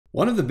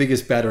One of the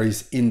biggest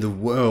batteries in the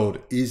world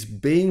is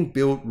being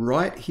built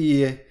right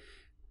here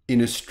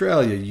in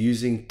Australia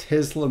using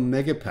Tesla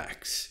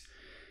megapacks.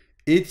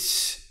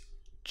 It's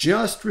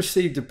just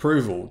received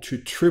approval to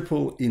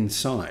triple in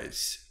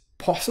size,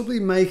 possibly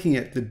making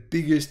it the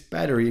biggest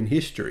battery in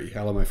history.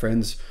 Hello, my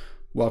friends.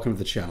 Welcome to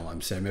the channel.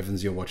 I'm Sam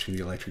Evans. You're watching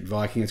the Electric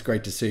Viking. It's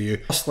great to see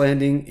you. Musk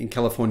landing in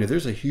California,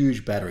 there's a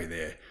huge battery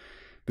there,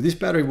 but this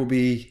battery will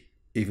be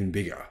even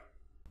bigger.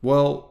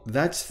 Well,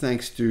 that's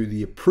thanks to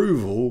the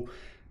approval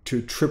to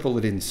triple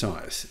it in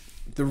size.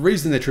 The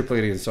reason they're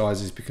tripling it in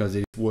size is because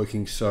it's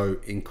working so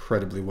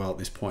incredibly well at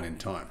this point in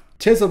time.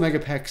 Tesla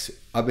megapacks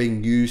are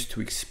being used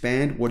to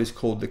expand what is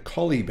called the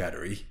Collie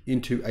battery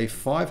into a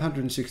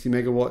 560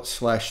 megawatt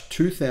 /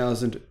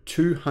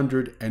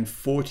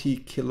 2,240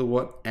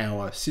 kilowatt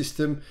hour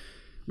system,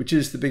 which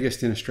is the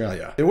biggest in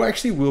Australia. There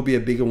actually will be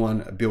a bigger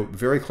one built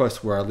very close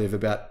to where I live,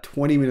 about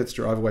 20 minutes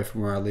drive away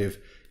from where I live.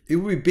 It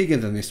will be bigger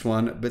than this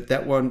one, but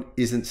that one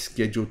isn't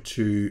scheduled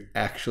to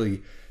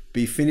actually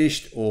be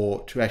finished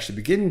or to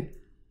actually begin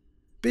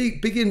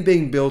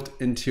being built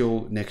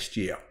until next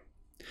year.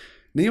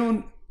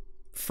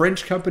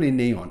 French company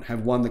Neon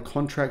have won the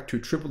contract to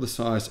triple the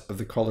size of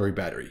the Collie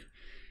battery.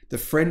 The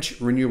French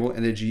renewable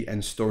energy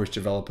and storage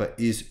developer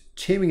is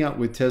teaming up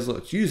with Tesla.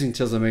 It's using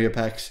Tesla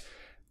megapacks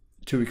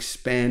to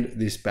expand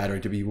this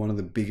battery to be one of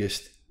the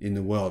biggest in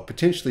the world,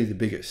 potentially the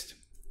biggest.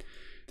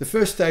 The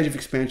first stage of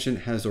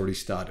expansion has already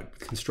started,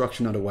 with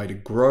construction underway to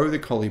grow the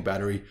Collie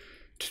battery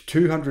to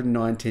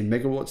 219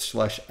 megawatts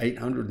 /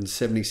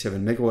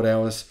 877 megawatt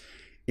hours.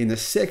 In the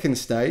second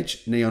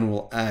stage, Neon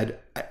will add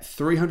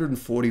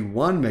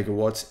 341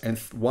 megawatts and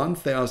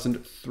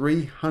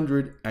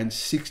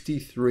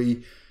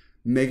 1,363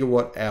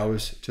 megawatt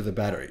hours to the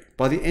battery.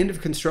 By the end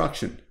of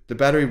construction, the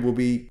battery will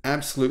be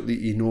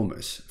absolutely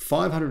enormous,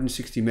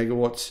 560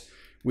 megawatts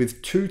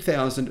with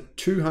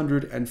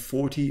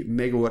 2,240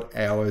 megawatt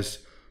hours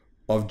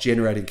of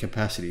generating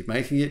capacity,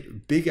 making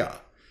it bigger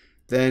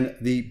than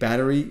the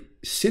battery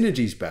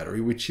Synergy's battery,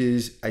 which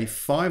is a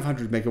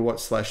 500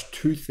 megawatt /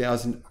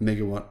 2,000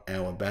 megawatt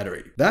hour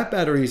battery. That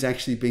battery is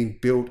actually being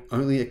built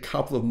only a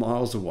couple of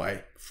miles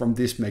away from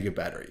this mega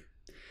battery.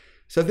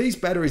 So these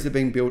batteries are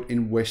being built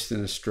in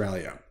Western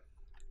Australia.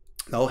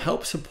 They'll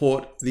help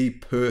support the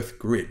Perth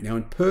grid. Now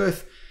in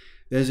Perth,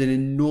 there's an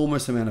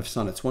enormous amount of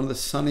sun. It's one of the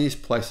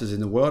sunniest places in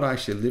the world. I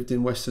actually lived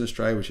in Western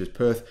Australia, which is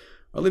Perth.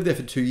 I lived there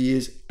for 2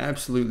 years,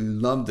 absolutely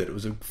loved it. It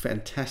was a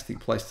fantastic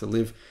place to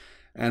live.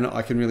 And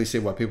I can really see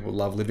why people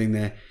love living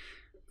there.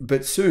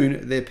 But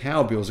soon their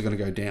power bills are going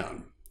to go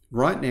down.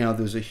 Right now,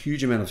 there's a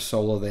huge amount of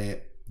solar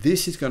there.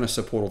 This is going to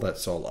support all that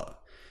solar.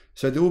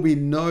 So there will be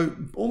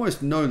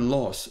almost no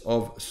loss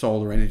of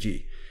solar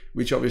energy,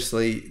 which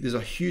obviously there's a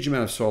huge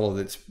amount of solar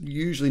that's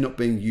usually not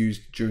being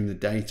used during the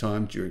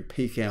daytime, during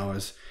peak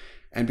hours.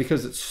 And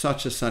because it's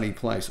such a sunny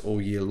place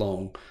all year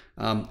long,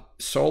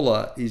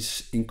 solar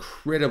is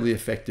incredibly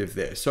effective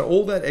there. So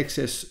all that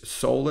excess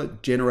solar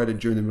generated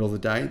during the middle of the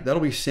day,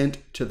 that'll be sent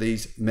to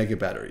these mega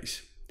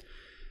batteries.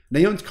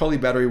 Neon's Collie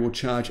battery will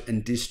charge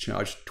and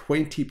discharge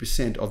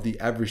 20% of the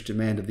average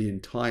demand of the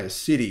entire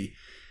city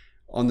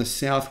on the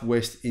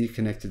southwest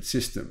interconnected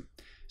system.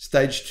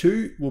 Stage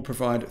 2 will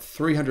provide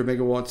 300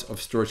 megawatts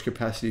of storage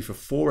capacity for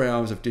 4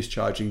 hours of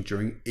discharging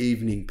during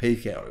evening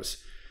peak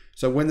hours.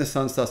 So when the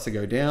sun starts to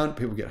go down,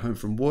 people get home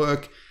from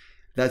work,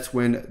 that's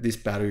when this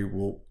battery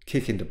will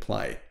kick into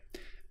play.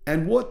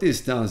 And what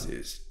this does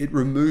is it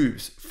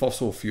removes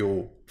fossil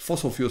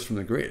fuels from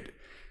the grid.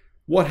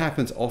 What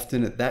happens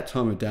often at that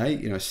time of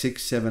day,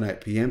 6, 7,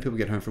 8 p.m., people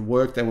get home from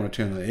work, they want to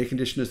turn on the air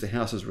conditioners, the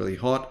house is really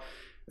hot,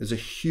 there's a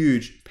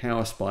huge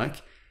power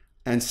spike.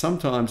 And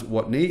sometimes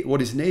what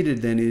is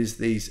needed then is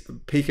these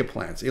peaker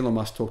plants. Elon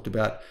Musk talked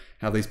about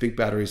how these big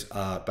batteries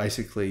are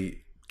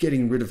basically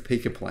getting rid of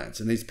peaker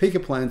plants. And these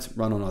peaker plants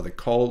run on either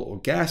coal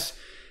or gas,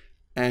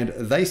 and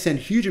they send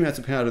huge amounts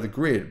of power to the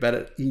grid, but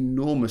at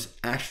enormous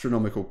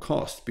astronomical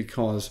cost,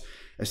 because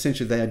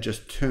essentially they are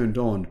just turned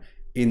on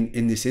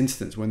in this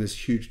instance when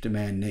there's huge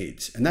demand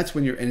needs. And that's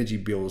when your energy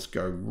bills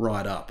go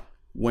right up,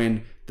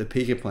 when the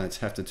peaker plants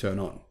have to turn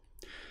on.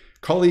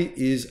 Collie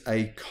is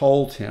a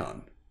coal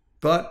town,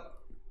 but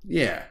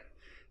yeah,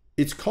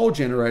 its coal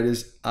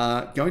generators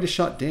are going to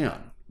shut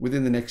down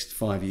within the next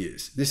 5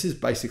 years. This is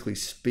basically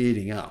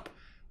speeding up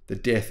the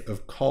death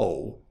of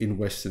coal in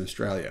Western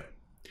Australia.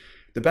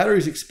 The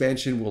battery's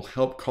expansion will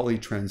help Collie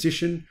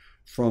transition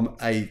from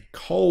a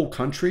coal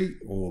country,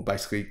 or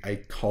basically a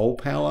coal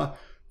power,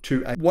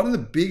 to one of the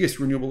biggest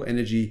renewable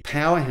energy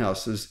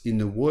powerhouses in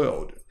the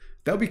world.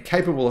 They'll be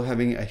capable of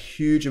having a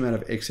huge amount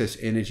of excess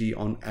energy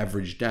on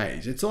average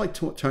days. It's like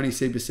Tony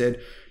Seba said,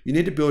 you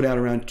need to build out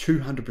around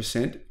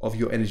 200% of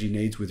your energy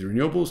needs with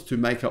renewables to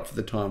make up for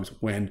the times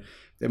when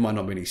there might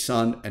not be any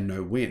sun and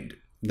no wind.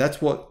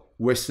 That's what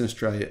Western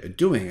Australia are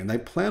doing, and they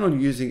plan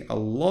on using a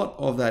lot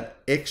of that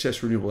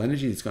excess renewable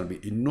energy, it's going to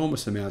be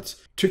enormous amounts,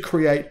 to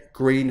create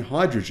green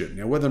hydrogen.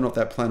 Now, whether or not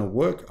that plan will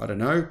work, I don't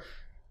know,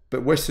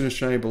 but Western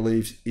Australia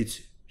believes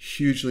it's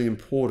hugely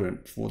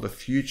important for the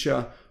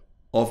future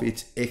of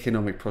its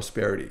economic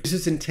prosperity. This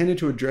is intended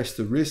to address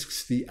the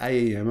risks the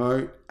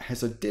AEMO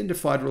has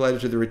identified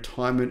related to the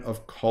retirement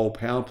of coal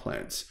power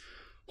plants,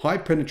 high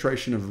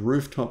penetration of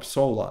rooftop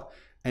solar,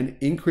 and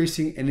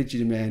increasing energy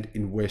demand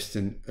in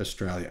Western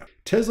Australia.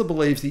 Tesla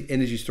believes the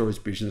energy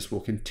storage business will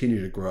continue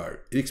to grow.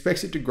 It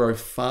expects it to grow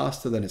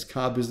faster than its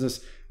car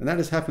business, and that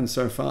has happened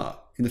so far.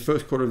 In the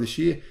first quarter of this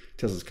year,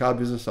 Tesla's car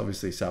business,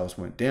 obviously sales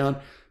went down,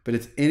 but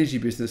its energy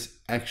business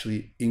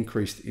actually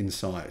increased in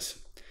size.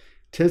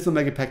 Tesla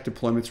Megapack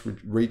deployments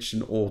reached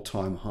an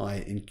all-time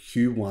high in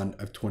Q1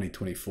 of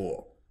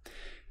 2024.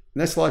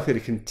 And that's likely to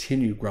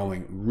continue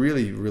growing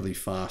really, really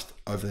fast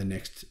over the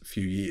next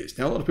few years.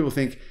 Now, a lot of people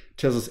think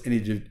Tesla's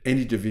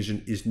energy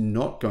division is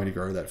not going to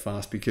grow that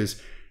fast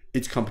because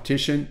its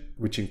competition,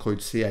 which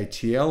includes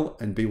CATL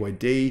and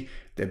BYD,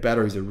 their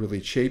batteries are really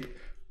cheap.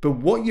 But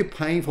what you're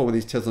paying for with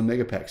these Tesla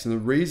Megapacks, and the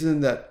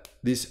reason that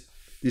this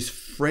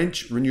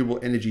French renewable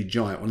energy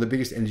giant, one of the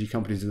biggest energy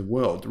companies in the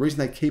world, the reason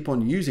they keep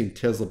on using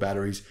Tesla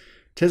batteries,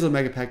 Tesla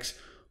Megapacks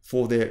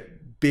for their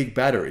big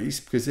batteries,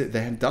 because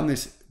they have done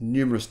this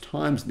numerous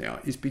times now,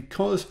 is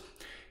because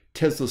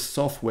Tesla's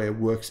software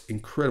works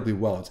incredibly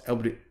well. It's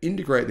able to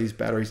integrate these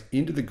batteries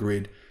into the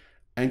grid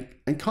and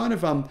kind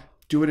of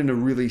do it in a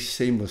really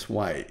seamless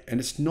way. And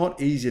it's not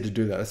easy to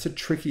do that. That's the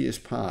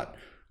trickiest part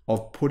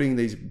of putting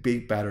these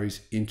big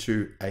batteries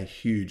into a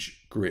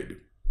huge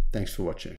grid. Thanks for watching.